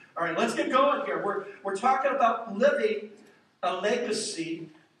All right, let's get going here. We're talking about living a legacy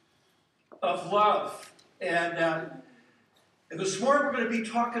of love. And this morning we're going to be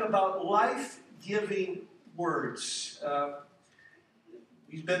talking about life-giving words.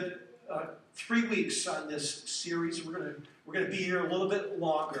 We've been 3 weeks on this series. We're going to be here a little bit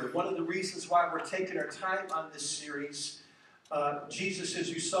longer. One of the reasons why we're taking our time on this series, Jesus, as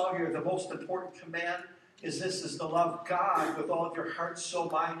you saw here, the most important command is to love God with all of your heart,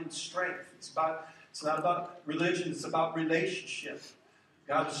 soul, mind, and strength. It's not about religion, it's about relationship.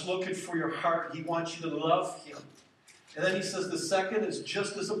 God is looking for your heart. He wants you to love Him. And then He says the second is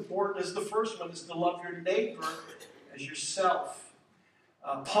just as important as the first one, is to love your neighbor as yourself.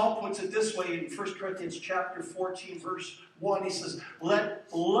 Paul puts it this way in 1 Corinthians chapter 14, verse 1. He says, let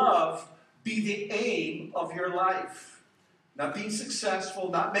love be the aim of your life. Not being successful,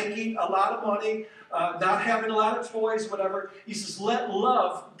 not making a lot of money, not having a lot of toys, whatever. He says, let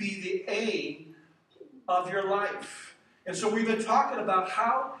love be the aim of your life. And so we've been talking about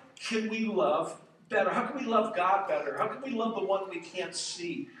how can we love better? How can we love God better? How can we love the one we can't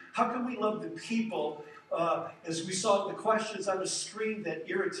see? How can we love the people, as we saw the questions on the screen, that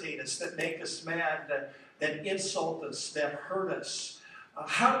irritate us, that make us mad, that insult us, that hurt us?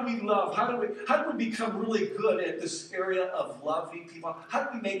 How do we love? How do we become really good at this area of loving people? How do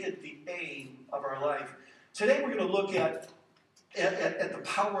we make it the aim of our life? Today we're going to look at the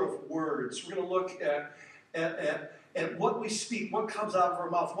power of words. We're going to look at what we speak, what comes out of our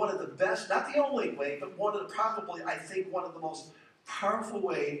mouth. One of the best, not the only way, but one of the most powerful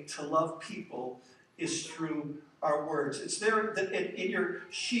way to love people is through our words. It's there in your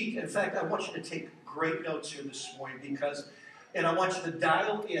sheet. In fact, I want you to take great notes here this morning and I want you to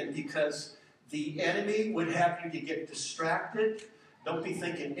dial in, because the enemy would have you to get distracted. Don't be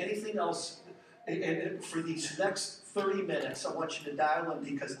thinking anything else. And for these next 30 minutes, I want you to dial in,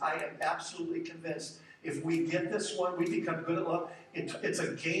 because I am absolutely convinced if we get this one, we become good at love. It's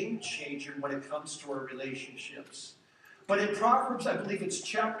a game changer when it comes to our relationships. But in Proverbs, I believe it's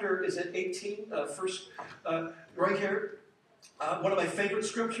chapter, is it 18? Right here. One of my favorite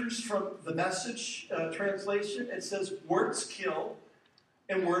scriptures from the Message translation, it says, words kill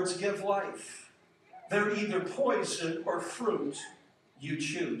and words give life. They're either poison or fruit, you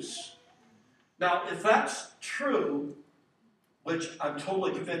choose. Now, if that's true, which I'm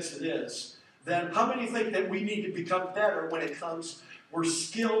totally convinced it is, then how many think that we need to become better when it comes, we're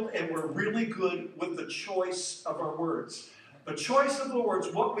skilled and we're really good with the choice of our words? The choice of the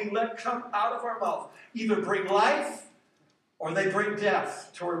words, what we let come out of our mouth, either bring life or they bring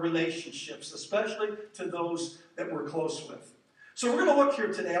death to our relationships, especially to those that we're close with. So we're going to look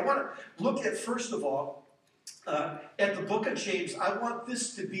here today. I want to look at, first of all, at the book of James. I want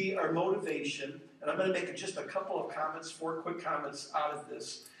this to be our motivation, and I'm going to make just a couple of comments, 4 quick comments out of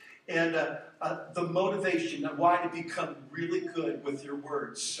this. And the motivation of why to become really good with your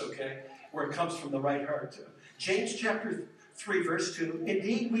words, okay, where it comes from the right heart. James chapter 3, verse 2,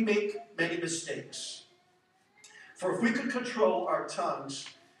 indeed we make many mistakes. For if we could control our tongues,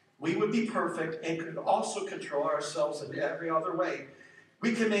 we would be perfect and could also control ourselves in every other way.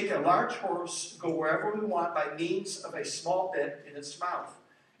 We can make a large horse go wherever we want by means of a small bit in its mouth.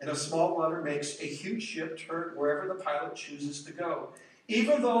 And a small rudder makes a huge ship turn wherever the pilot chooses to go.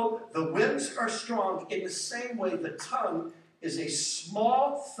 Even though the winds are strong, in the same way the tongue is a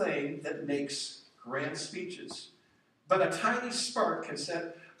small thing that makes grand speeches. But a tiny spark can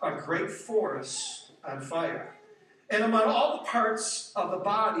set a great forest on fire. And among all the parts of the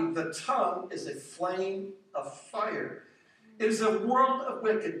body, the tongue is a flame of fire. It is a world of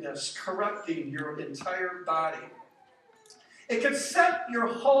wickedness, corrupting your entire body. It can set your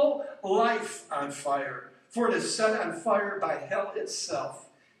whole life on fire, for it is set on fire by hell itself.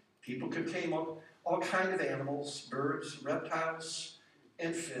 People can tame all kinds of animals, birds, reptiles,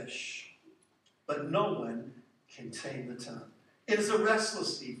 and fish. But no one can tame the tongue. It is a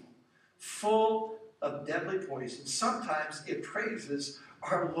restless evil, full of deadly poison. Sometimes it praises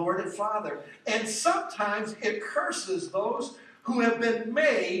our Lord and Father, and sometimes it curses those who have been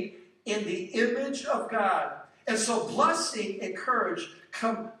made in the image of God. And so blessing and courage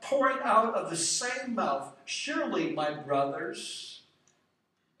come pouring out of the same mouth. Surely, my brothers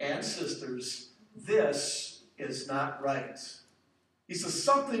and sisters, this is not right. He says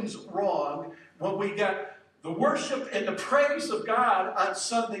something's wrong when we got the worship and the praise of God on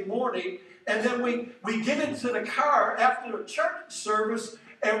Sunday morning, and then we get into the car after the church service,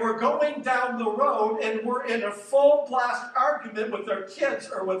 and we're going down the road, and we're in a full blast argument with our kids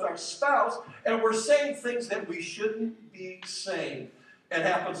or with our spouse, and we're saying things that we shouldn't be saying. It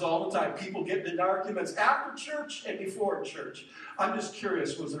happens all the time. People get into arguments after church and before church. I'm just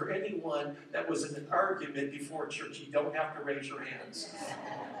curious, was there anyone that was in an argument before church? You don't have to raise your hands.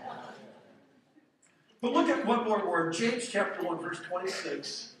 But look at one more word, James chapter 1, verse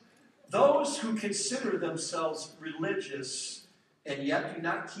 26. Those who consider themselves religious and yet do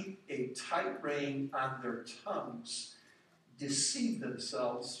not keep a tight rein on their tongues deceive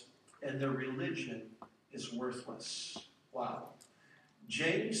themselves, and their religion is worthless. Wow.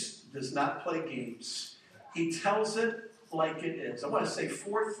 James does not play games. He tells it like it is. I want to say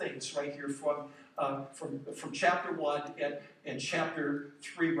four things right here from chapter 1 and chapter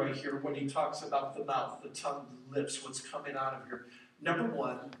 3 right here when he talks about the mouth, the tongue, the lips, what's coming out of here. Number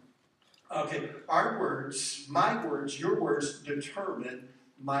one, okay, our words, my words, your words determine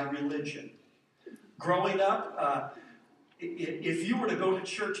my religion. Growing up, if you were to go to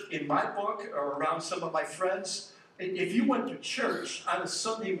church in my book or around some of my friends, if you went to church on a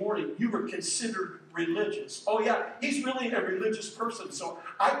Sunday morning, you were considered religious. Oh yeah, he's really a religious person. So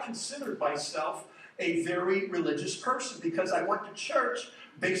I considered myself a very religious person because I went to church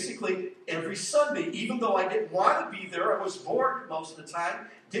basically every Sunday. Even though I didn't want to be there, I was bored most of the time.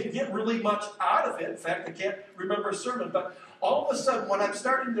 Didn't get really much out of it. In fact, I can't remember a sermon. But all of a sudden, when I'm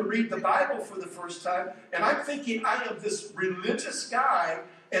starting to read the Bible for the first time, and I'm thinking I am this religious guy,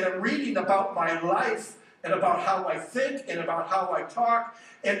 and I'm reading about my life, and about how I think, and about how I talk,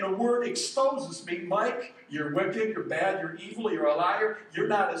 and the Word exposes me. Mike, you're wicked, you're bad, you're evil, you're a liar, you're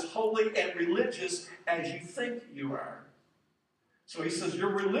not as holy and religious as you think you are. So he says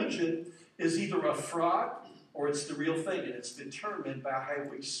your religion is either a fraud or it's the real thing, and it's determined by how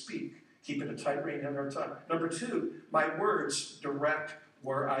we speak, keeping a tight rein on our tongue. Number two, my words direct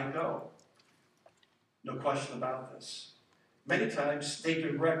where I go. No question about this. Many times they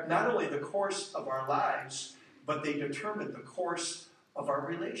direct not only the course of our lives, but they determine the course of our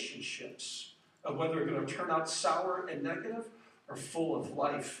relationships, of whether they're going to turn out sour and negative or full of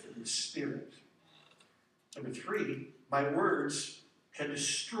life in the Spirit. Number three, my words can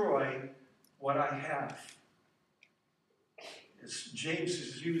destroy what I have. As James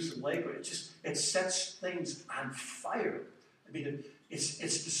is using language, it sets things on fire. I mean, it's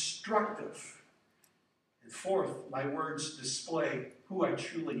destructive. And fourth, my words display who I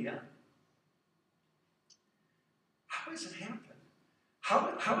truly am. How does it happen?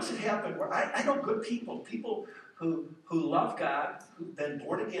 How does it happen where I know good people who love God, who've been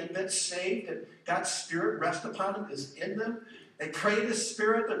born again, been saved, and God's Spirit rests upon them, is in them. They pray in the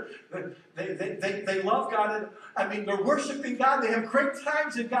Spirit. They love God. And, I mean, they're worshiping God. They have great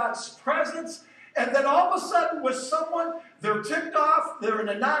times in God's presence. And then all of a sudden, with someone, they're ticked off. They're in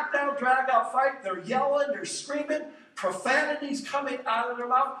a knockdown, drag-out fight. They're yelling. They're screaming. Profanity's coming out of their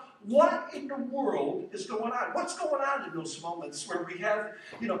mouth. What in the world is going on? What's going on in those moments where we have,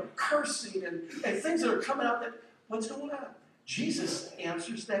 cursing and things that are coming out? What's going on? Jesus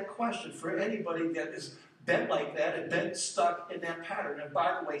answers that question for anybody that has been like that and been stuck in that pattern. And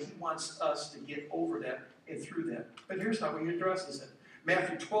by the way, he wants us to get over that and through that. But here's how he addresses it.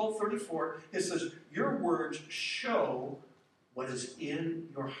 Matthew 12:34, it says, your words show what is in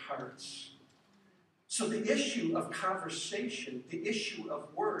your hearts. So the issue of conversation, the issue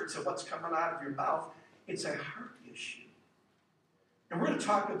of words and what's coming out of your mouth, it's a heart issue. And we're going to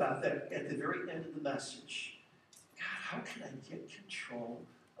talk about that at the very end of the message. God, how can I get control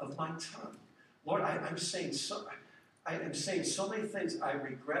of my tongue? Lord, I'm saying so many things I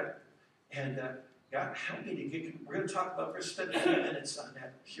regret, and God, help me to get. We're going to spend a few minutes on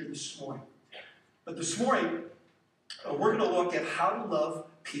that here this morning. But this morning, we're going to look at how to love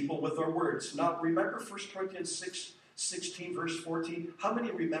people with our words. Now, remember 1 Corinthians 16, verse 14? How many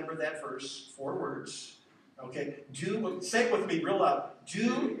remember that verse? 4 words. Okay, say it with me real loud.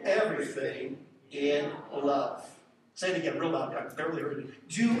 Do everything in love. Say it again real loud. I barely heard it.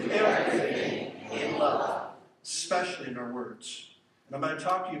 Do everything in love, especially in our words. And I'm going to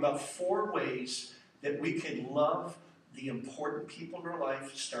talk to you about 4 ways that we can love the important people in our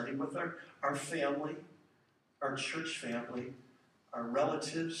life, starting with our family, our church family, our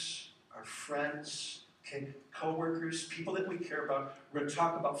relatives, our friends, co-workers, people that we care about. We're going to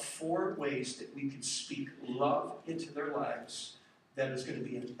talk about 4 ways that we can speak love into their lives that is going to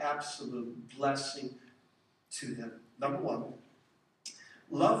be an absolute blessing to them. Number 1,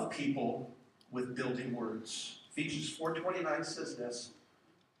 love people with building words. Ephesians 4:29 says this.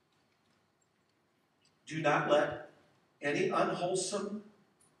 Do not let any unwholesome,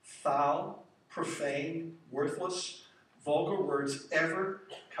 foul, profane, worthless, vulgar words ever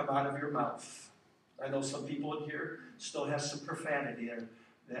come out of your mouth. I know some people in here still have some profanity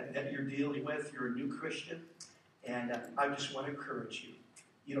that you're dealing with. You're a new Christian. And I just want to encourage you.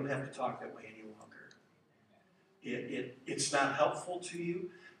 you don't have to talk that way any longer. It's not helpful to you.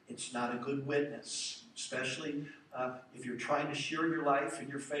 It's not a good witness, especially if you're trying to share your life and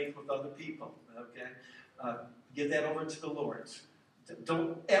your faith with other people. Okay, give that over to the Lord.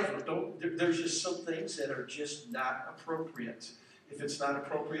 There's just some things that are just not appropriate. If it's not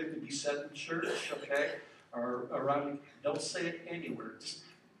appropriate to be said in church, okay, or around, don't say it anywhere.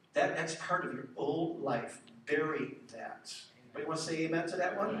 That's part of your old life. Bury that. Anybody want to say amen to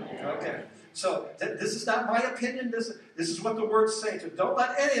that one? Okay. So this is not my opinion. This is what the Word's saying. So don't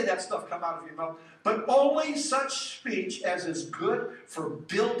let any of that stuff come out of your mouth. But only such speech as is good for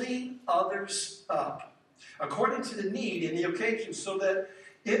building others up, according to the need and the occasion, so that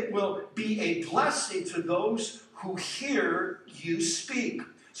it will be a blessing to those who hear you speak.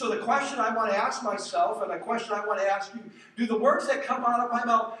 So the question I want to ask myself, and the question I want to ask you, do the words that come out of my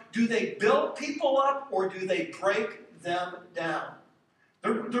mouth, do they build people up or do they break them down?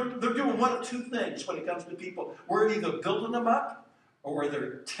 They're doing one of two things when it comes to people. We're either building them up or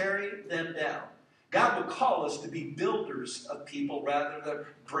they're tearing them down. God will call us to be builders of people rather than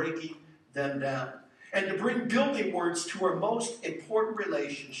breaking them down. And to bring building words to our most important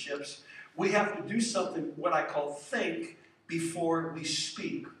relationships, we have to do something, what I call think before we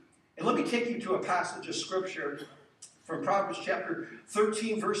speak. And let me take you to a passage of Scripture from Proverbs chapter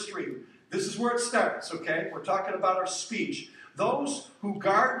 13, verse 3. This is where it starts, okay? We're talking about our speech. Those who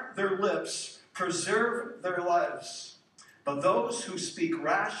guard their lips preserve their lives, but those who speak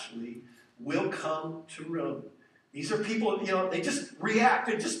rashly will come to ruin. These are people, they just react.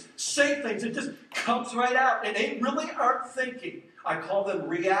 They just say things. It just comes right out. And they really aren't thinking. I call them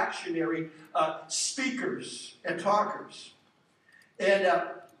reactionary speakers and talkers. And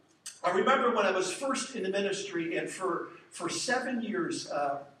I remember when I was first in the ministry, and for 7 years,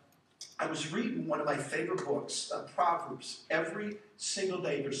 I was reading one of my favorite books, Proverbs, every single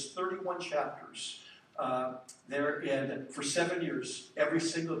day. There's 31 chapters there, and for 7 years, every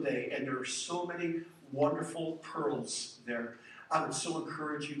single day. And there are so many wonderful pearls there. I would so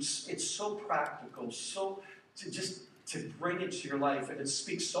encourage you. It's so practical, so to bring into your life. And it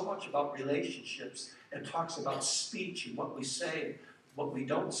speaks so much about relationships and talks about speech and what we say, what we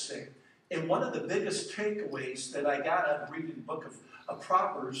don't say. And one of the biggest takeaways that I got out of reading the book of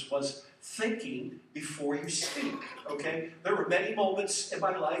Proverbs was thinking before you speak, okay? There were many moments in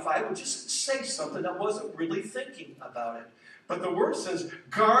my life I would just say something that wasn't really thinking about it. But the Word says,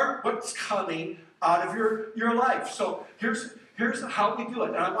 guard what's coming out of your life. So here's how we do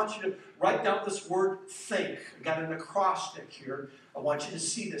it. And I want you to write down this word think. I got an acrostic here. I want you to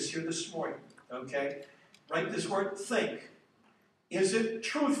see this here this morning, okay? Write this word think. Is it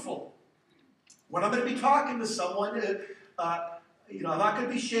truthful? When I'm going to be talking to someone, I'm not going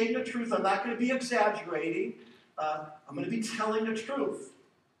to be shading the truth. I'm not going to be exaggerating. I'm going to be telling the truth.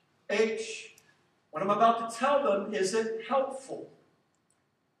 H, what I'm about to tell them, is it helpful?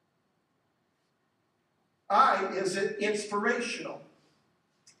 I, is it inspirational?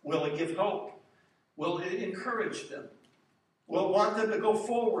 Will it give hope? Will it encourage them? Will it want them to go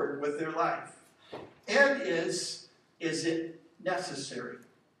forward with their life? And is it necessary?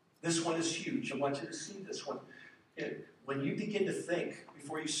 This one is huge. I want you to see this one. When you begin to think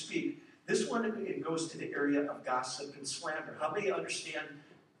before you speak, this one, it goes to the area of gossip and slander. How many understand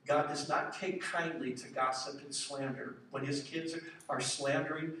God does not take kindly to gossip and slander? When his kids are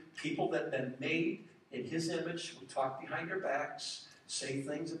slandering people that have been made in his image, we talk behind their backs, say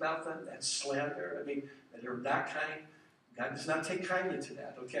things about them, that's slander. I mean, that are not kind. God does not take kindly to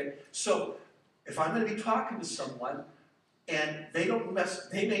that, okay? So, if I'm going to be talking to someone, and they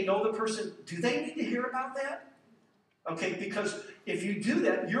may know the person, do they need to hear about that? Okay, because if you do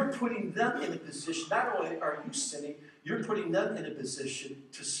that, you're putting them in a position, not only are you sinning, you're putting them in a position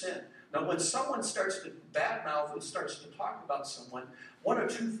to sin. Now, when someone starts to badmouth and starts to talk about someone, one or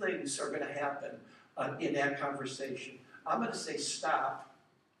two things are going to happen in that conversation. I'm going to say, stop.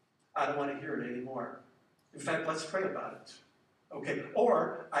 I don't want to hear it anymore. In fact, let's pray about it. Okay,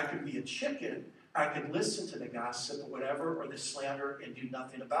 or I could be a chicken. I could listen to the gossip or whatever, or the slander, and do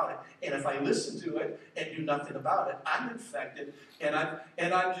nothing about it. And if I listen to it and do nothing about it, I'm infected, and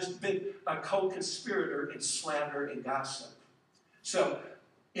I've just been a co-conspirator in slander and gossip. So,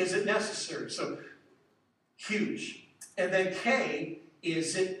 is it necessary? So, huge. And then K,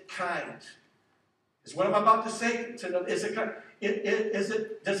 is it kind? Is what I'm about to say to them, is it kind?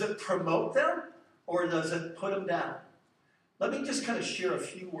 Does it promote them, or does it put them down? Let me just kind of share a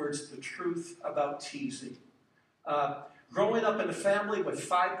few words, the truth about teasing. Growing up in a family with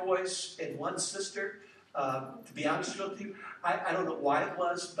 5 boys and 1 sister, To be honest with you, I don't know why it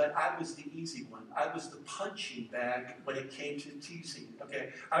was, but I was the easy one. I was the punching bag when it came to teasing. Okay,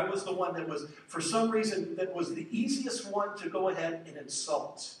 I was the one that was, for some reason, that was the easiest one to go ahead and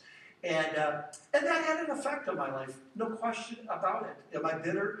insult. And that had an effect on my life, no question about it. Am I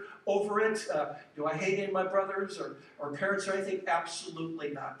bitter over it? Do I hate any of my brothers or parents or anything?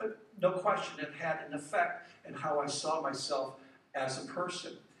 Absolutely not. But no question, it had an effect in how I saw myself as a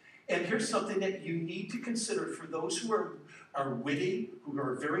person. And here's something that you need to consider for those who are witty, who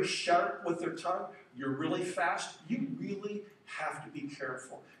are very sharp with their tongue, you're really fast, you really have to be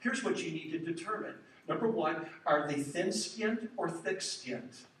careful. Here's what you need to determine. Number one, are they thin-skinned or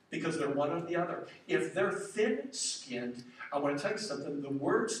thick-skinned? Because they're one or the other. If they're thin-skinned, I want to tell you something, the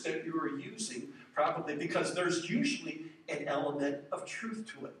words that you are using, probably because there's usually an element of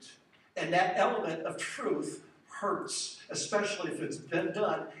truth to it. And that element of truth hurts, especially if it's been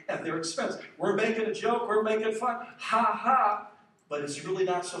done at their expense. We're making a joke, we're making fun, ha ha, but it's really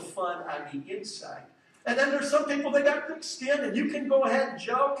not so fun on the inside. And then there's some people that got thick skin, and you can go ahead and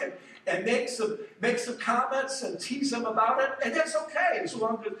joke and make some comments and tease them about it, and that's okay as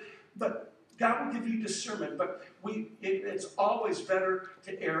long as. But God will give you discernment. But it's always better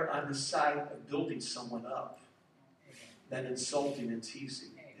to err on the side of building someone up than insulting and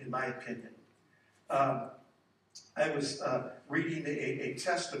teasing, in my opinion. I was reading a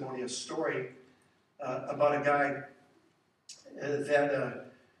testimony, a story about a guy that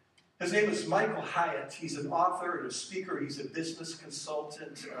his name is Michael Hyatt. He's an author and a speaker. He's a business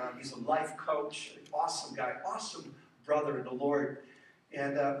consultant. He's a life coach. An awesome guy, awesome brother in the Lord.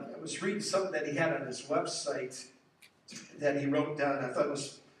 And I was reading something that he had on his website that he wrote down. I thought it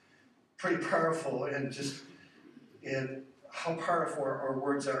was pretty powerful, and how powerful our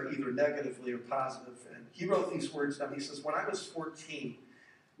words are, either negatively or positive. And he wrote these words down. He says, when I was 14,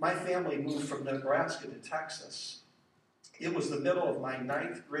 my family moved from Nebraska to Texas. It was the middle of my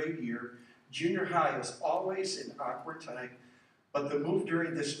 9th grade year. Junior high was always an awkward time, but the move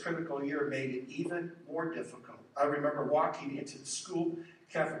during this critical year made it even more difficult. I remember walking into the school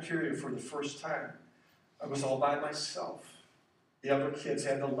cafeteria for the first time. I was all by myself. The other kids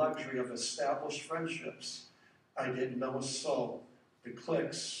had the luxury of established friendships. I didn't know a soul. The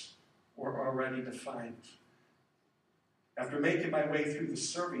cliques were already defined. After making my way through the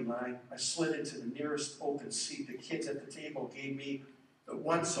serving line, I slid into the nearest open seat. The kids at the table gave me the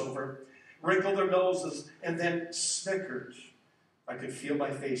once-over, wrinkled their noses, and then snickered. I could feel my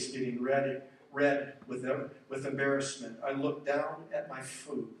face getting red with embarrassment. I looked down at my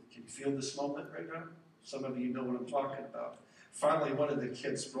food. Can you feel this moment right now? Some of you know what I'm talking about. Finally, one of the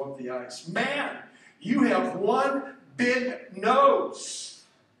kids broke the ice. Man, you have one big nose.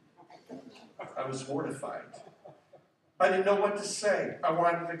 I was mortified. I didn't know what to say. I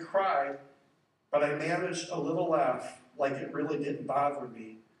wanted to cry, but I managed a little laugh like it really didn't bother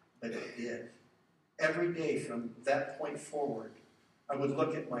me, but it did. Every day from that point forward, I would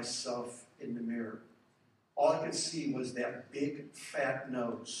look at myself in the mirror. All I could see was that big, fat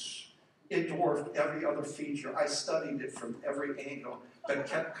nose. It dwarfed every other feature. I studied it from every angle, but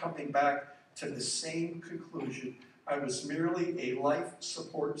kept coming back to the same conclusion. I was merely a life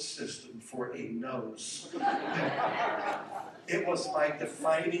support system for a nose. It was my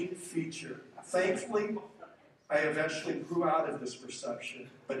defining feature. Thankfully, I eventually grew out of this perception,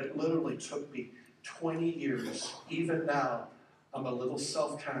 but it literally took me 20 years. Even now, I'm a little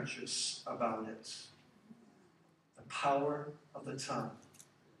self-conscious about it. The power of the tongue.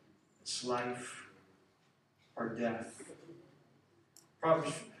 It's life or death.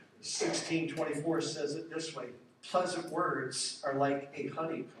 Proverbs 16:24 says it this way. Pleasant words are like a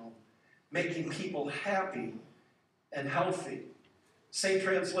honeycomb, making people happy and healthy. Same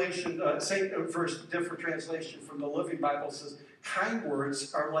translation, different translation from the Living Bible says, kind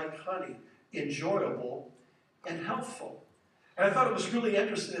words are like honey, enjoyable and healthful. And I thought it was really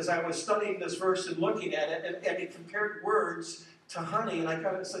interesting as I was studying this verse and looking at it, and it compared words to honey, and I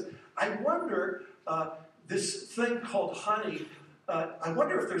kind of said, I wonder, this thing called honey, I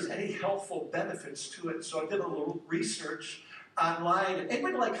wonder if there's any healthful benefits to it. So I did a little research online.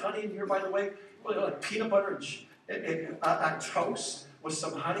 Anybody like honey in here, by the way? Like peanut butter on toast with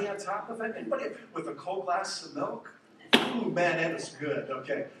some honey on top of it? Anybody with a cold glass of milk? Ooh, man, that is good.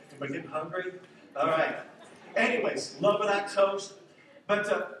 Okay. Am I getting hungry? All right. Anyways, love it on toast.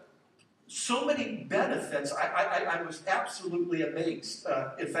 But so many benefits. I was absolutely amazed.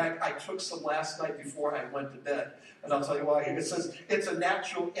 In fact, I took some last night before I went to bed. And I'll tell you why. It says it's a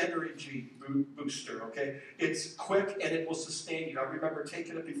natural energy booster, okay? It's quick and it will sustain you. I remember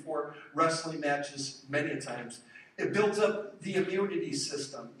taking it before wrestling matches many times. It builds up the immunity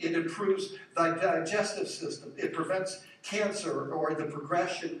system. It improves the digestive system. It prevents cancer or the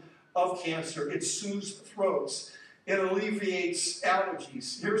progression of cancer. It soothes throats. It alleviates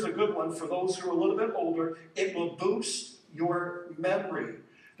allergies. Here's a good one for those who are a little bit older. It will boost your memory.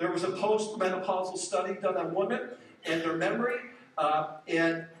 There was a post-menopausal study done on women and their memory.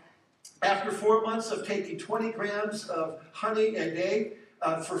 And after 4 months of taking 20 grams of honey a day,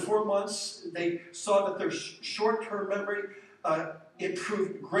 for 4 months, they saw that their short-term memory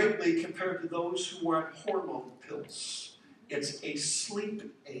improved greatly compared to those who were on hormone pills. It's a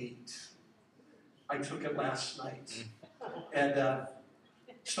sleep aid. I took it last night. And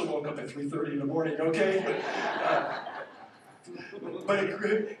still woke up at 3:30 in the morning, okay? But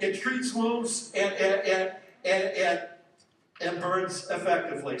it treats wounds and burns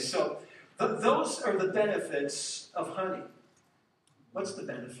effectively. So those are the benefits of honey. What's the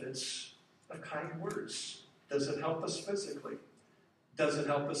benefits of kind words? Does it help us physically? Does it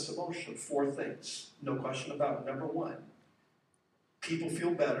help us emotionally? 4 things, no question about it. Number 1, people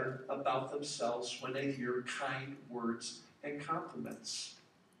feel better about themselves when they hear kind words and compliments.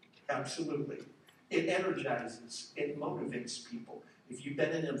 Absolutely. It energizes, it motivates people. If you've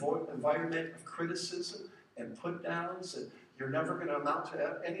been in an environment of criticism and put downs and you're never going to amount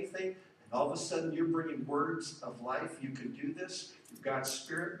to anything, and all of a sudden you're bringing words of life, you can do this. You've got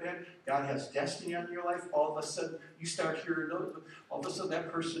spirit, man. God has destiny on your life. All of a sudden you start hearing, all of a sudden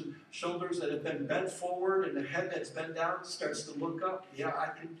that person's shoulders that have been bent forward and the head that's bent down starts to look up. Yeah,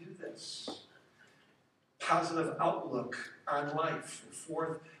 I can do this. Positive outlook on life.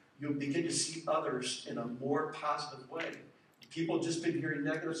 4th, you'll begin to see others in a more positive way. People just been hearing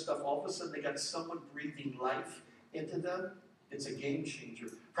negative stuff. All of a sudden, they got someone breathing life into them. It's a game changer.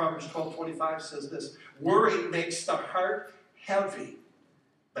 Proverbs 12:25 says this: worry makes the heart heavy,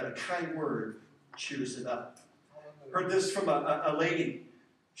 but a kind word cheers it up. Heard this from a lady.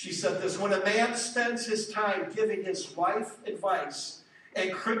 She said this: when a man spends his time giving his wife advice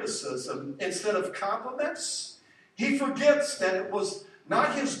and criticism instead of compliments, he forgets that it was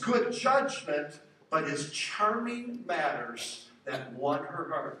not his good judgment, but his charming manners that won her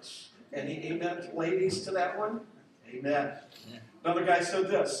heart. Any amen, ladies, to that one? Amen. Another guy said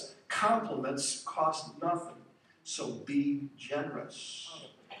this: compliments cost nothing, so be generous.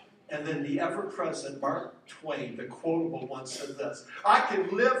 And then the ever-present Mark Twain, the quotable one, said this: I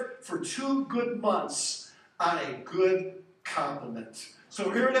can live for 2 good months on a good compliment. So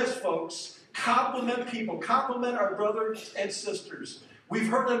here it is, folks. Compliment people. Compliment our brothers and sisters. We've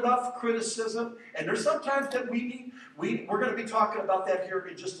heard enough criticism, and there's sometimes that we're going to be talking about that here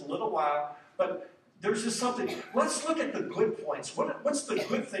in just a little while, but there's just something. Let's look at the good points. What's the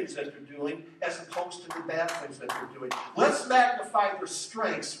good things that they're doing as opposed to the bad things that they're doing? Let's magnify their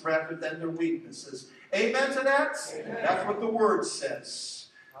strengths rather than their weaknesses. Amen to that? Amen. That's what the Word says.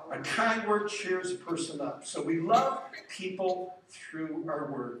 A kind word cheers a person up. So we love people through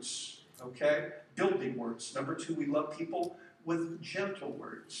our words. Okay? Building words. Number 2, we love people with gentle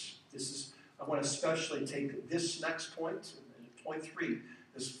words. I want to especially take this next point, point 3.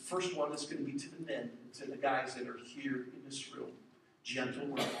 This first one is going to be to the men, to the guys that are here in this room. Gentle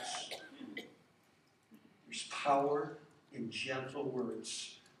words. There's power in gentle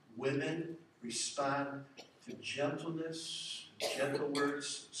words. Women respond to gentleness, gentle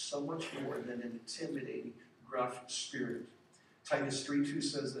words, so much more than an intimidating, gruff spirit. Titus 3:2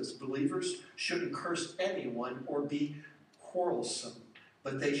 says this: believers shouldn't curse anyone or be quarrelsome,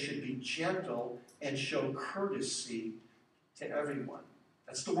 but they should be gentle and show courtesy to everyone.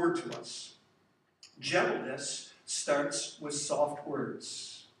 That's the word to us. Gentleness starts with soft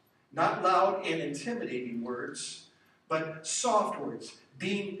words. Not loud and intimidating words, but soft words.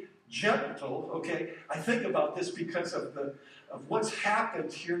 Being gentle, okay, I think about this because of what's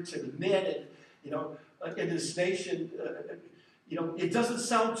happened here to the men and, in this nation. It doesn't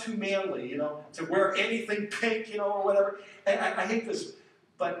sound too manly, to wear anything pink, or whatever. And I hate this.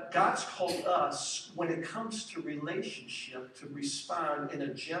 But God's called us, when it comes to relationship, to respond in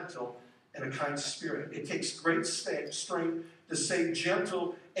a gentle and a kind spirit. It takes great strength to say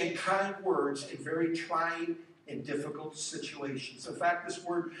gentle and kind words in very trying and difficult situations. In fact, this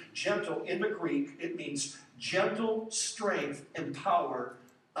word gentle in the Greek, it means gentle strength and power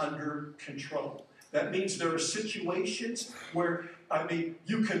under control. That means there are situations where,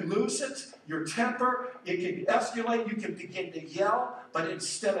 you can lose it, your temper, it can escalate, you can begin to yell, but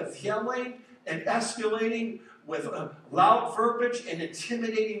instead of yelling and escalating with loud verbiage and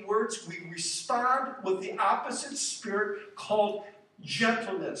intimidating words, we respond with the opposite spirit called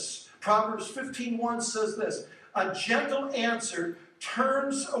gentleness. Proverbs 15:1 says this: a gentle answer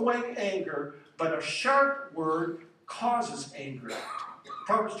turns away anger, but a sharp word causes anger.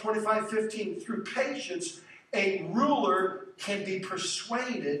 Proverbs 25:15, through patience, a ruler can be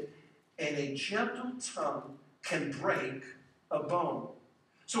persuaded, and a gentle tongue can break a bone.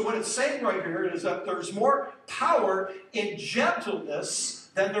 So what it's saying right here is that there's more power in gentleness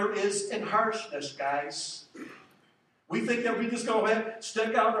than there is in harshness, guys. We think that we just go ahead,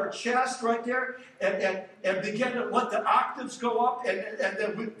 stick out our chest right there, and begin to let the octaves go up,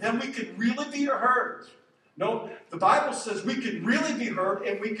 and then we can really be heard. No, the Bible says we can really be heard,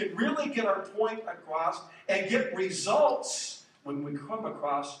 and we can really get our point across and get results when we come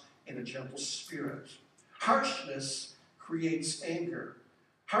across in a gentle spirit. Harshness creates anger.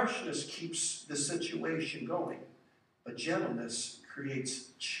 Harshness keeps the situation going, but gentleness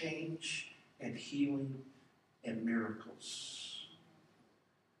creates change and healing and miracles.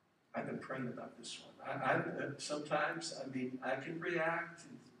 I've been praying about this one. Sometimes I can react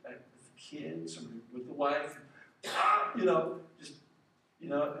with the kids or with the wife,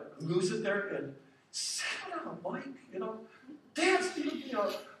 lose it there and settle down, Mike, dance,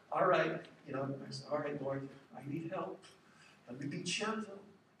 all right, I said, all right, Lord, I need help. Let me be gentle.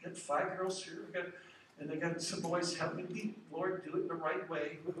 I got 5 girls here, and I got some boys. Help me be, Lord, do it the right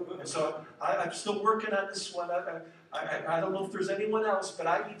way. And so I'm still working on this one. I don't know if there's anyone else, but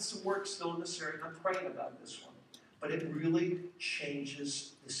I need some work still in this area, and I'm praying about this one. But it really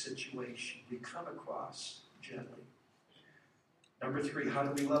changes the situation. We come across gently. Number 3, how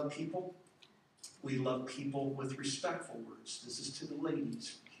do we love people? We love people with respectful words. This is to the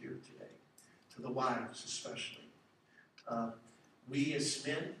ladies here today, to the wives especially. We as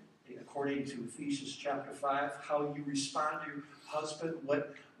men, according to Ephesians chapter 5, how you respond to your husband,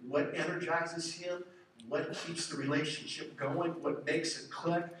 what energizes him, what keeps the relationship going, what makes it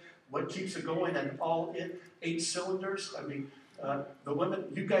click, what keeps it going and all in 8 cylinders. The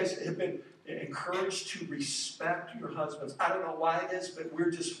women, you guys have been encouraged to respect your husbands. I don't know why it is, but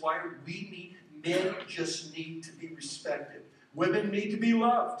we're just wired. Men just need to be respected. Women need to be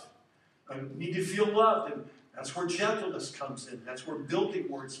loved, need to feel loved, and that's where gentleness comes in. That's where building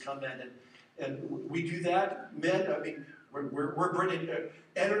words come in, and we do that. Men, we're bringing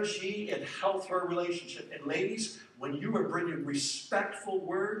energy and health to our relationship. And ladies, when you are bringing respectful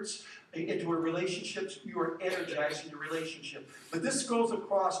words into a relationship, you are energizing the relationship. But this goes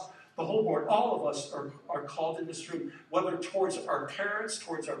across the whole board. All of us are called in this room, whether towards our parents,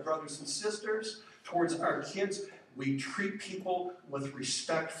 towards our brothers and sisters, towards our kids. We treat people with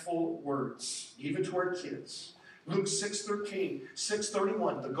respectful words, even to our kids. Luke 6:13,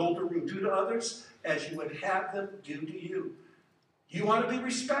 6:31, the golden rule, do to others as you would have them do to you. You want to be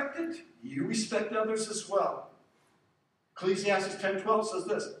respected? You respect others as well. Ecclesiastes 10:12 says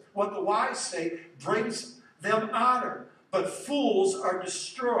this, what the wise say brings them honor, but fools are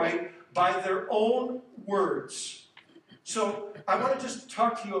destroyed by their own words. So I want to just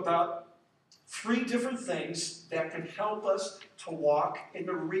talk to you about 3 different things that can help us to walk in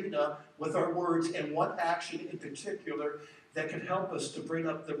the arena with our words, and one action in particular that can help us to bring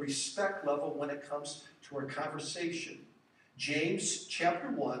up the respect level when it comes to our conversation. James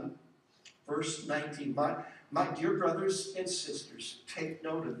chapter 1, verse 19. My dear brothers and sisters, take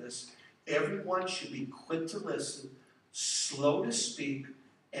note of this. Everyone should be quick to listen, slow to speak,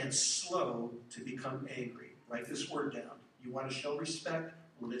 and slow to become angry. Write this word down. You want to show respect?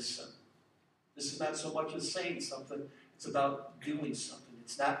 Listen. This is not so much as saying something, it's about doing something.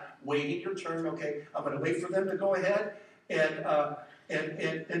 It's not waiting your turn. Okay, I'm going to wait for them to go ahead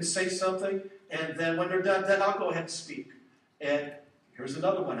and say something, and then when they're done, then I'll go ahead and speak. And here's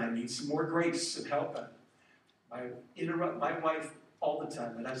another one. I need some more grace and help. I interrupt my wife all the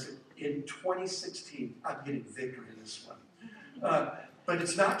time, and I said, in 2016, I'm getting victory in this one. But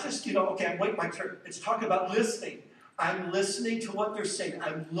it's not just, okay, I'm waiting my turn. It's talking about listening. I'm listening to what they're saying.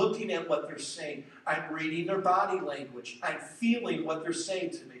 I'm looking at what they're saying. I'm reading their body language. I'm feeling what they're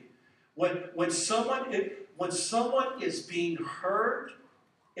saying to me. When someone is being heard,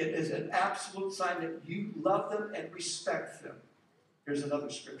 it is an absolute sign that you love them and respect them. Here's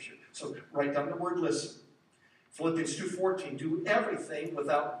another scripture. So write down the word listen. Philippians 2:14. Do everything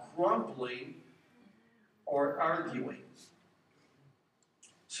without grumbling or arguing.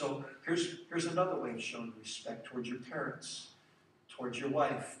 So here's another way of showing respect towards your parents, towards your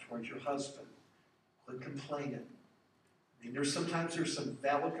wife, towards your husband. Quit complaining. There's some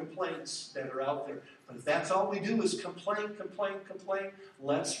valid complaints that are out there. But if that's all we do is complain,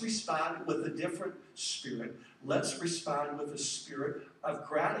 let's respond with a different spirit. Let's respond with a spirit of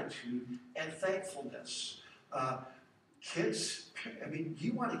gratitude and thankfulness. Kids,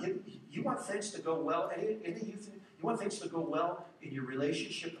 you want things to go well. Any of you want things to go well in your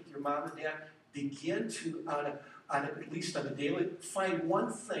relationship with your mom and dad? Begin to, at least on a daily, find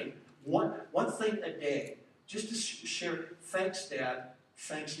one thing a day, just to share. Thanks, Dad.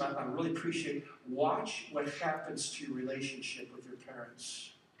 Thanks, Mom. I really appreciate it. Watch what happens to your relationship with your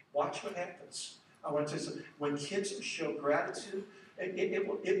parents. Watch what happens. I want to tell you something. When kids show gratitude,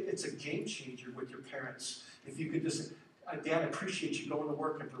 it's a game changer with your parents. If you could just, Dad, I appreciate you going to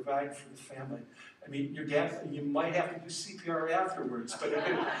work and providing for the family. I mean, your dad, you might have to do CPR afterwards, but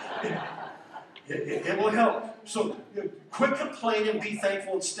it will help. So quit complaining, be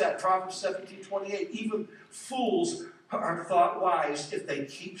thankful instead. Proverbs 17:28. Even fools are thought wise if they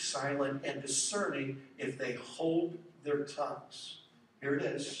keep silent, and discerning if they hold their tongues. Here it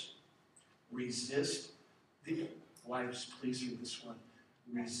is. Resist the, wives, please hear this one.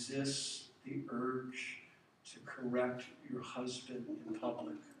 Resist the urge to correct your husband in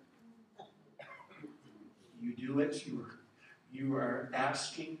public. You do it, you are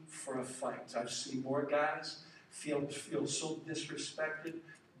asking for a fight. I've seen more guys feel so disrespected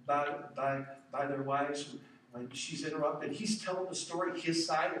by their wives when she's interrupted. He's telling the story, his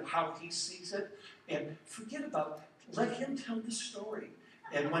side of how he sees it, and forget about it. Let him tell the story.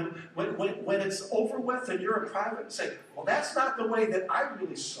 And when it's over with and you're in private, say, well, that's not the way that I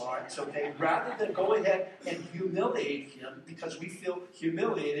really saw it, okay? Rather than go ahead and humiliate him because we feel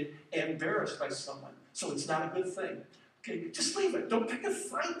humiliated and embarrassed by someone. So it's not a good thing. Okay, just leave it. Don't pick a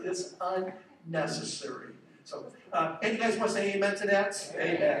fight. It's unnecessary. So, any guys want to say amen to that?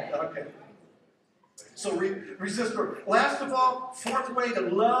 Amen. Okay. So resist. Last of all, fourth way to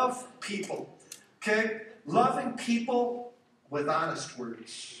love people. Okay? Loving people with honest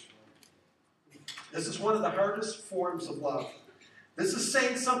words. This is one of the hardest forms of love. This is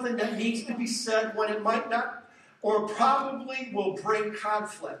saying something that needs to be said when it might not, or probably will bring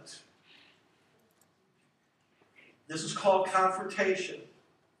conflict. This is called confrontation.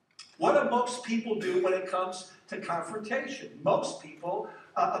 What do most people do when it comes to confrontation? Most people,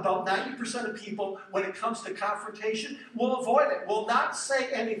 about 90% of people, when it comes to confrontation, will avoid it, will not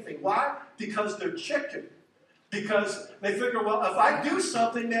say anything. Why? Because they're chicken. Because they figure, well, if I do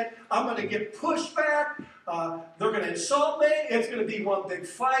something, then I'm going to get pushed back, they're going to insult me, it's going to be one big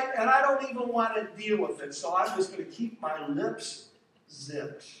fight, and I don't even want to deal with it. So I'm just going to keep my lips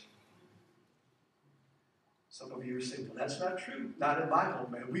zipped. Some of you are saying, well, that's not true. Not in my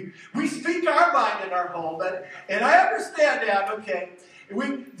home, man. We speak our mind in our home, and I understand that, okay.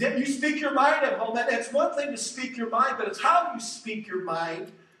 You speak your mind at home, and it's one thing to speak your mind, but it's how you speak your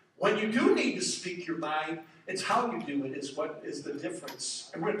mind. When you do need to speak your mind, it's how you do it is what is the difference.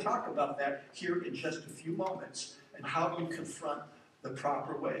 And we're going to talk about that here in just a few moments and how you confront the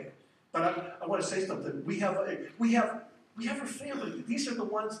proper way. But I want to say something. We have our family. These are the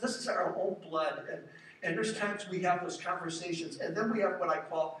ones, this is our own blood. And there's times we have those conversations. And then we have what I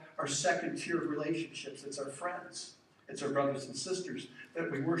call our second tier of relationships. It's our friends. It's our brothers and sisters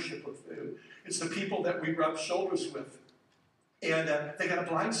that we worship with. It's the people that we rub shoulders with. And they got a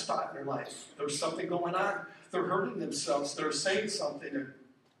blind spot in their life. There's something going on. They're hurting themselves. They're saying something.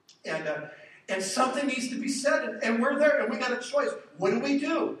 And something needs to be said. And we're there, and we got a choice. What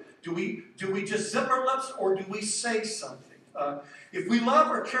do? Do we just zip our lips, or do we say something? If we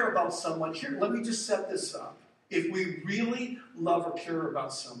love or care about someone, here, let me just set this up. If we really love or care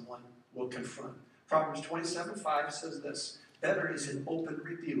about someone, we'll confront. Proverbs 27:5 says this: better is an open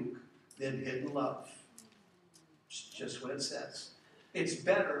rebuke than hidden love. It's just what it says. It's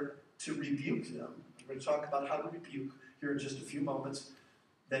better to rebuke them. I'm going to talk about how to rebuke here in just a few moments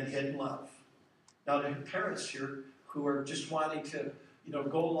than hidden love. Now, the parents here who are just wanting to,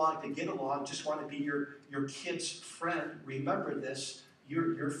 go along to get along, just want to be your kid's friend, remember this.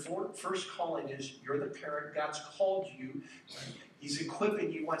 Your first calling is you're the parent. God's called you. He's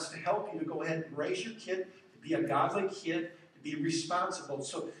equipping you, wants to help you to go ahead and raise your kid, to be a godly kid, to be responsible.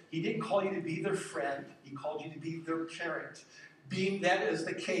 So he didn't call you to be their friend. He called you to be their parent. Being that is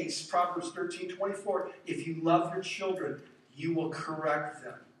the case, Proverbs 13:24, if you love your children, you will correct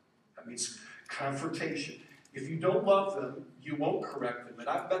them. That means confrontation. If you don't love them, you won't correct them. And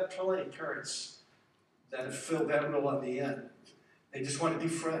I've met plenty of parents that have filled that role on the end. They just want to be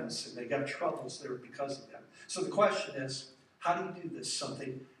friends, and they got troubles there because of that. So the question is, how do you do this?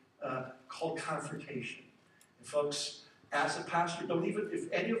 Something called confrontation. And folks, as a pastor, if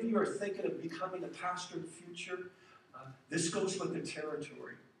any of you are thinking of becoming a pastor in the future, this goes with the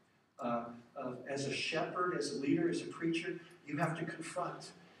territory. As a shepherd, as a leader, as a preacher, you have to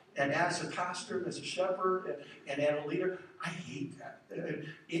confront. And as a pastor, as a shepherd, and as a leader, I hate that. To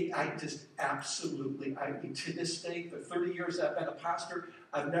this day, the 30 years I've been a pastor,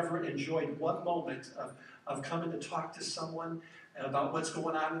 I've never enjoyed one moment of coming to talk to someone about what's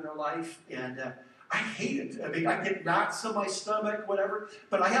going on in their life. And I hate it. I mean, I get knots in my stomach, whatever,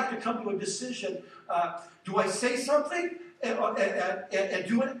 but I have to come to a decision. Do I say something and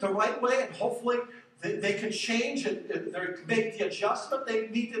do it the right way, and hopefully they can change and they make the adjustment they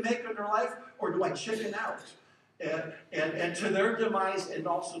need to make in their life, or do I chicken out? And to their demise and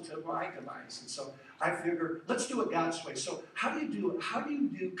also to my demise. And so I figure, let's do it God's way. So how do you do it? How do you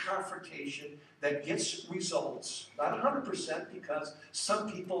do confrontation that gets results? Not 100%, because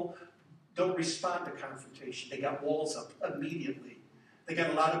some people don't respond to confrontation. They got walls up immediately. They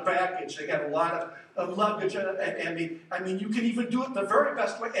got a lot of baggage. They got a lot of luggage. I mean, you can even do it the very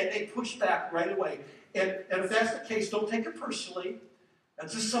best way, and they push back right away. And if that's the case, don't take it personally.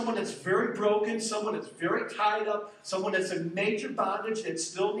 That's just someone that's very broken, someone that's very tied up, someone that's in major bondage that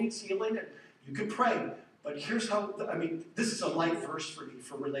still needs healing. And you can pray. But here's how, this is a life verse for me,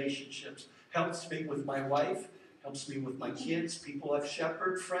 for relationships. Helps me with my wife, helps me with my kids, people I've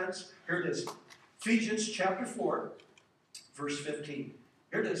shepherded, friends. Here it is. Ephesians chapter 4, verse 15.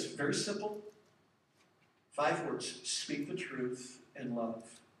 Here it is. Very simple. 5 words. Speak the truth in love.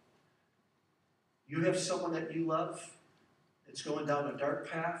 You have someone that you love that's going down a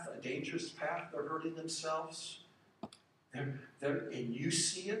dark path, a dangerous path. They're hurting themselves. And you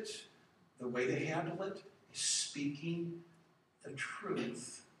see it. The way to handle it is speaking the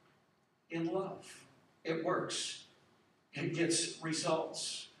truth in love. It works. It gets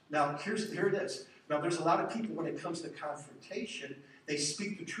results. Now, here it is. Now, there's a lot of people, when it comes to confrontation, they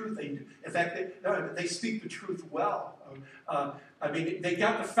speak the truth. In fact, they speak the truth well. They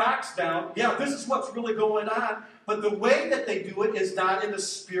got the facts down. Yeah, this is what's really going on. But the way that they do it is not in the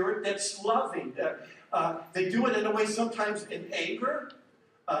spirit that's loving. They do it in a way sometimes in anger.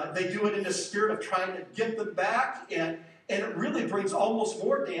 They do it in the spirit of trying to get them back. And it really brings almost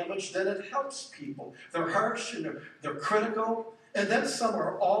more damage than it helps people. They're harsh and they're critical. And then some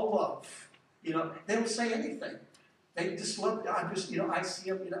are all love. They don't say anything. They just love. I see them.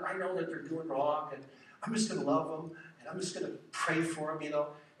 I know that they're doing wrong, and I'm just going to love them, and I'm just going to pray for them.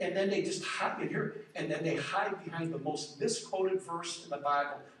 And then they just hide in here, and then they hide behind the most misquoted verse in the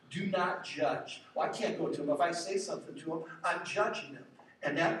Bible: "Do not judge." Well, I can't go to them. If I say something to them, I'm judging them,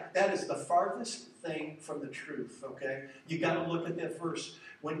 and that is the farthest thing from the truth. Okay, you got to look at that verse.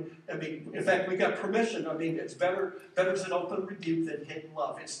 In fact, we got permission. It's better as an open rebuke than hidden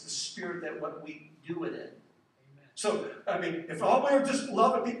love. It's the spirit that what we do it in. So, if all we're just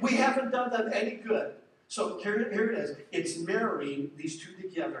loving, we haven't done them any good. So here it is. It's marrying these two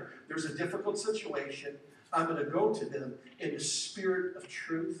together. There's a difficult situation. I'm going to go to them in the spirit of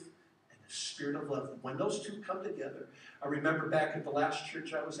truth and the spirit of love. When those two come together, I remember back at the last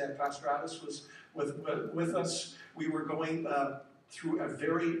church I was at, Pastor Addis was with us. We were going through a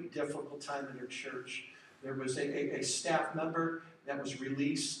very difficult time in our church. There was a staff member that was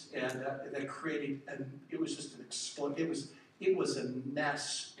released, and that created, and it was just an explosion. It was a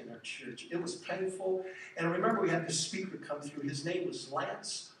mess in our church. It was painful. And I remember we had this speaker come through. His name was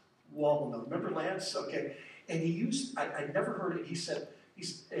Lance Wallman. Remember Lance? Okay. And I never heard it. He said,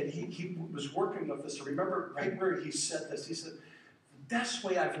 he was working with us. I remember right where he said this. He said, the best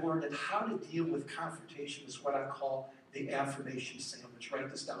way I've learned and how to deal with confrontation is what I call the affirmation sandwich. Write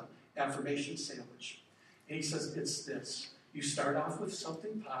this down. Affirmation sandwich. And he says, it's this. You start off with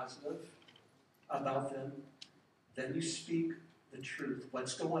something positive about them, then you speak the truth,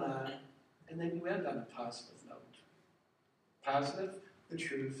 what's going on, and then you end on a positive note. Positive, the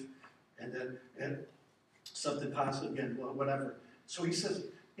truth, and then something positive again, whatever. So he says,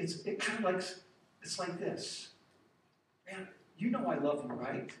 it's like this. Man, you know I love you,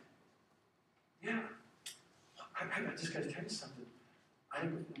 right? Yeah. I just got to tell you something.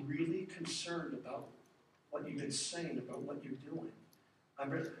 I'm really concerned about what you've been saying about what you're doing. I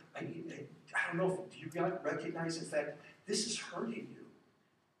don't know do you recognize the fact this is hurting you?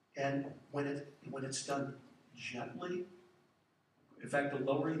 And when it's done gently, in fact, the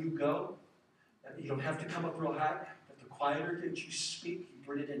lower you go, you don't have to come up real high, but the quieter that you speak, you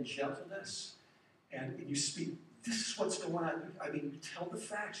bring it in gentleness, and you speak, this is what's going on. You tell the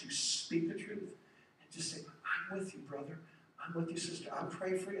facts, you speak the truth, and just say, I'm with you, brother. I'm with you, sister. I'm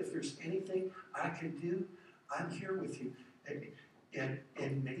praying for you. If there's anything I can do, I'm here with you.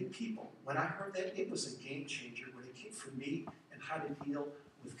 And many people, when I heard that, it was a game changer when it came for me and how to deal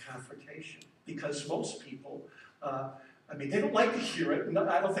with confrontation. Because most people, they don't like to hear it.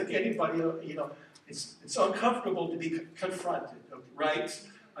 I don't think anybody, it's uncomfortable to be confronted, right?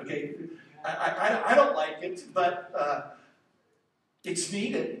 Okay, I don't like it, but it's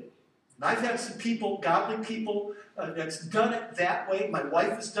needed. And I've had some people, godly people, that's done it that way. My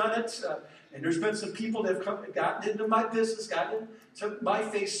wife has done it. And there's been some people that have gotten into my business, gotten into my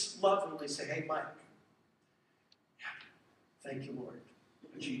face lovingly, say, hey, Mike, Thank you, Lord,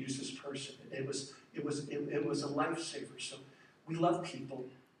 that you use this person. It was a lifesaver. So we love people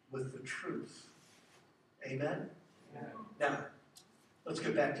with the truth. Amen? Yeah. Now, let's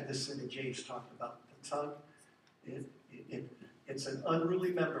get back to this thing that James talked about. The tongue, it's an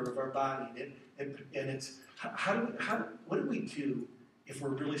unruly member of our body. And it's, what do we do if we're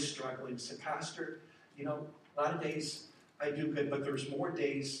really struggling? Say, Pastor, a lot of days I do good, but there's more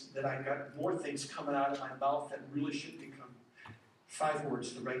days that I got more things coming out of my mouth that really should become. 5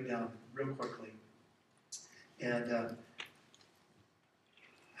 words to write down real quickly. And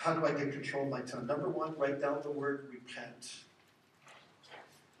how do I get control of my tongue? Number 1, write down the word repent.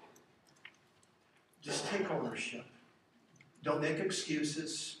 Just take ownership. Don't make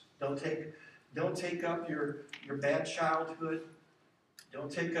excuses. Don't take up your bad childhood. Don't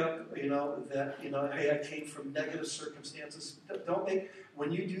take up, hey, I came from negative circumstances.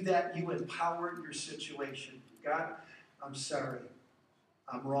 When you do that, you empower your situation. God, I'm sorry.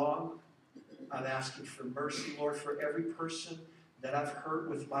 I'm wrong. I'm asking for mercy, Lord, for every person that I've hurt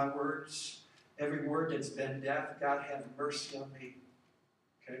with my words. Every word that's been death, God, have mercy on me.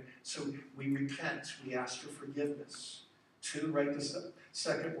 Okay? So we repent. We ask for forgiveness. 2, write this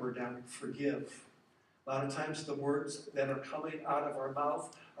second word down, forgive. A lot of times the words that are coming out of our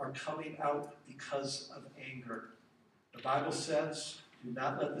mouth are coming out because of anger. The Bible says, do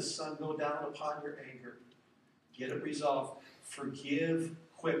not let the sun go down upon your anger. Get it resolved. Forgive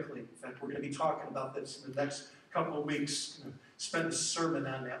quickly. In fact, we're going to be talking about this in the next couple of weeks. Spend a sermon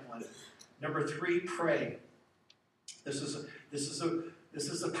on that one. Number 3, pray. This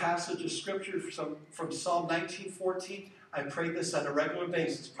is a passage of scripture from Psalm 19:14. I pray this on a regular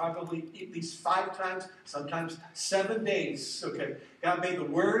basis, probably at least 5 times, sometimes 7 days. Okay, God, may the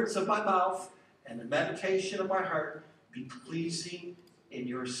words of my mouth and the meditation of my heart be pleasing in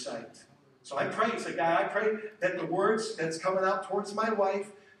your sight. So I pray, say, God, I pray that the words that's coming out towards my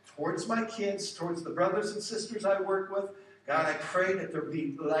wife, towards my kids, towards the brothers and sisters I work with, God, I pray that there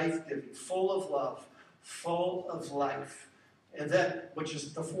be life-giving, full of love, full of life. And then, which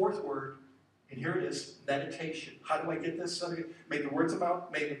is the 4th word, and here it is, meditation. How do I get this? May the words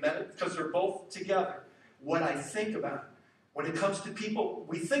about, may the meditate, because they're both together. What I think about. When it comes to people,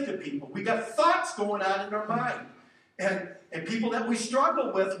 we think of people. We got thoughts going on in our mind. And people that we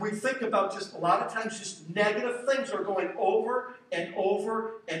struggle with, we think about just a lot of times just negative things are going over and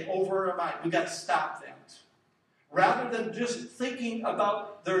over and over in our mind. We've got to stop that. Rather than just thinking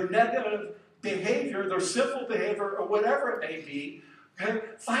about their negative behavior, their sinful behavior, or whatever it may be, okay,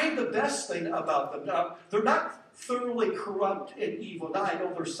 find the best thing about them. Now, they're not thoroughly corrupt and evil. Now, I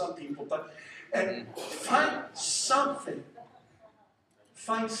know there's some people, but find something.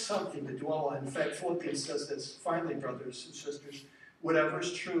 Find something to dwell on. In fact, Philippians says this, finally, brothers and sisters, whatever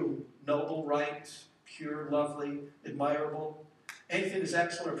is true, noble, right, pure, lovely, admirable, anything is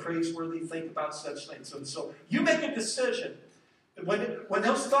excellent or praiseworthy, think about such things. And so you make a decision. When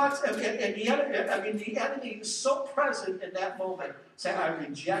those thoughts, and the enemy is so present in that moment, say, I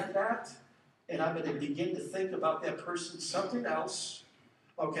reject that, and I'm going to begin to think about that person, something else.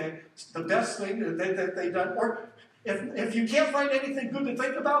 Okay, the best thing that they've done, or if you can't find anything good to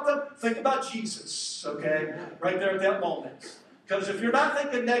think about them, think about Jesus. Okay, right there at that moment. Because if you're not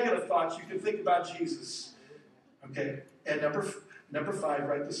thinking negative thoughts, you can think about Jesus. Okay, and number 5,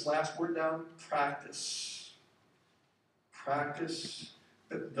 write this last word down: practice. Practice.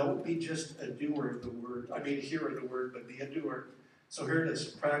 But don't be just a doer of the word. I mean, a hearer of the word, but be a doer. So here it is.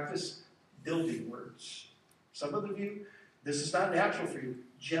 Practice building words. Some of you, this is not natural for you.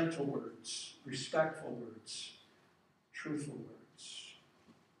 Gentle words, respectful words, truthful words.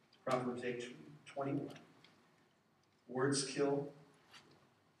 Proverbs 8:21. Words kill.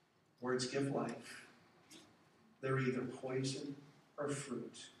 Words give life. They're either poison or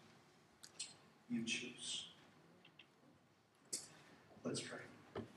fruit. You choose. Let's pray.